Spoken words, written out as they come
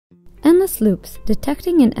endless loops,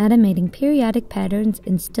 detecting and animating periodic patterns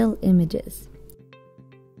in still images.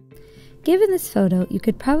 Given this photo, you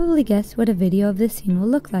could probably guess what a video of this scene will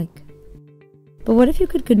look like. But what if you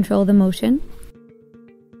could control the motion?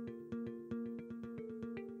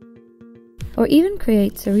 Or even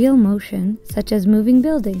create surreal motion, such as moving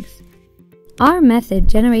buildings? Our method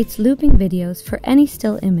generates looping videos for any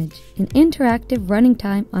still image in interactive running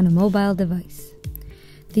time on a mobile device.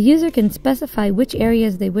 The user can specify which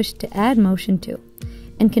areas they wish to add motion to,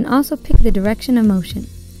 and can also pick the direction of motion.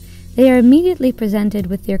 They are immediately presented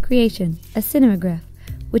with their creation, a cinemagraph,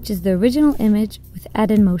 which is the original image with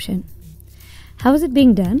added motion. How is it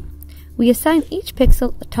being done? We assign each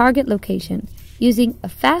pixel a target location using a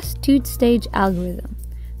fast two-stage algorithm.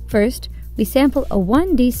 First, we sample a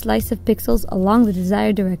 1D slice of pixels along the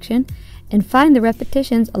desired direction and find the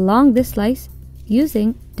repetitions along this slice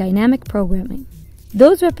using dynamic programming.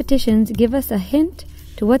 Those repetitions give us a hint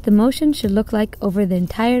to what the motion should look like over the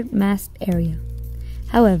entire masked area.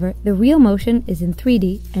 However, the real motion is in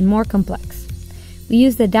 3D and more complex. We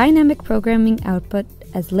use the dynamic programming output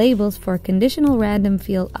as labels for a conditional random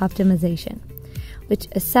field optimization, which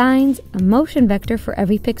assigns a motion vector for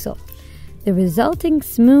every pixel. The resulting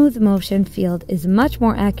smooth motion field is much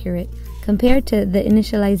more accurate compared to the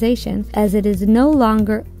initialization, as it is no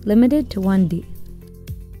longer limited to 1D.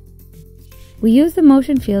 We use the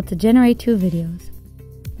motion field to generate two videos,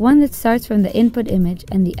 one that starts from the input image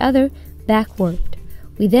and the other back-warped.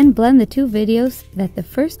 We then blend the two videos that the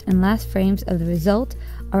first and last frames of the result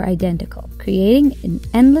are identical, creating an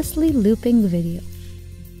endlessly looping video.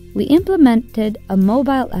 We implemented a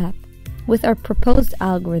mobile app with our proposed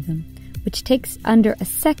algorithm, which takes under a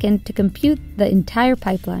second to compute the entire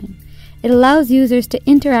pipeline. It allows users to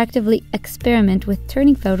interactively experiment with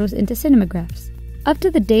turning photos into cinemagraphs. Up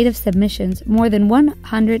to the date of submissions, more than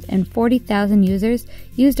 140,000 users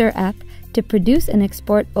used our app to produce and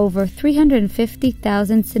export over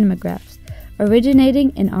 350,000 cinemagraphs,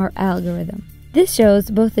 originating in our algorithm. This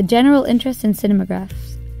shows both the general interest in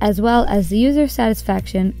cinemagraphs, as well as the user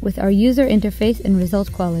satisfaction with our user interface and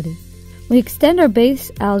result quality. We extend our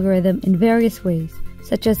base algorithm in various ways,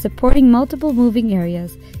 such as supporting multiple moving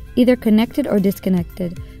areas, either connected or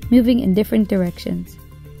disconnected, moving in different directions.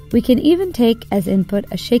 We can even take as input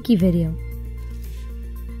a shaky video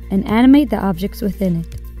and animate the objects within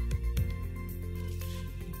it.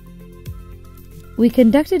 We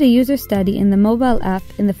conducted a user study in the mobile app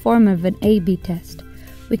in the form of an A/B test.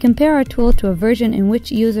 We compare our tool to a version in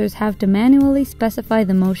which users have to manually specify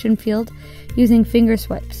the motion field using finger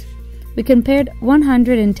swipes. We compared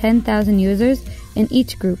 110,000 users in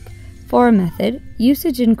each group. For our method,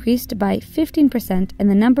 usage increased by 15% and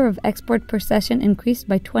the number of export per session increased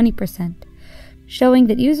by 20%, showing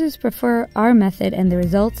that users prefer our method and the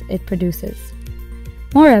results it produces.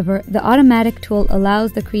 Moreover, the automatic tool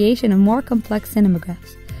allows the creation of more complex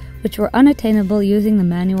cinemagraphs, which were unattainable using the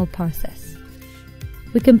manual process.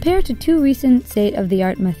 We compare to two recent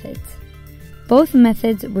state-of-the-art methods. Both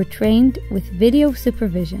methods were trained with video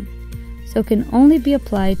supervision, so can only be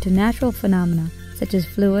applied to natural phenomena such as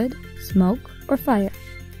fluid, smoke, or fire.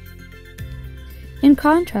 In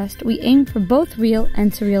contrast, we aim for both real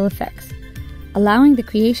and surreal effects, allowing the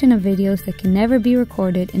creation of videos that can never be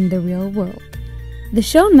recorded in the real world. The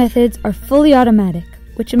shown methods are fully automatic,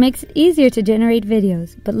 which makes it easier to generate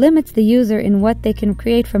videos, but limits the user in what they can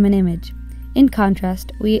create from an image. In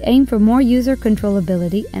contrast, we aim for more user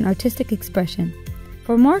controllability and artistic expression.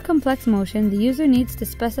 For more complex motion, the user needs to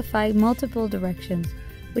specify multiple directions,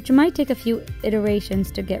 which might take a few iterations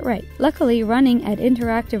to get right. Luckily, running at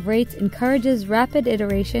interactive rates encourages rapid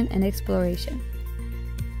iteration and exploration.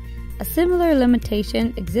 A similar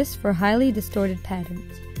limitation exists for highly distorted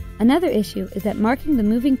patterns. Another issue is that marking the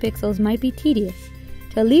moving pixels might be tedious.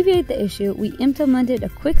 To alleviate the issue, we implemented a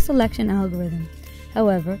quick selection algorithm.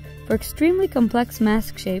 However, for extremely complex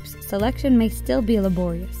mask shapes, selection may still be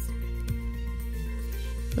laborious.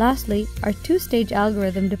 Lastly, our two-stage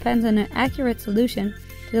algorithm depends on an accurate solution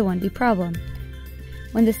to the 1D problem.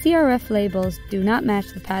 When the CRF labels do not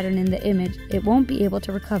match the pattern in the image, it won't be able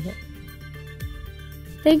to recover.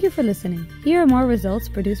 Thank you for listening. Here are more results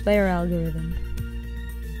produced by our algorithm.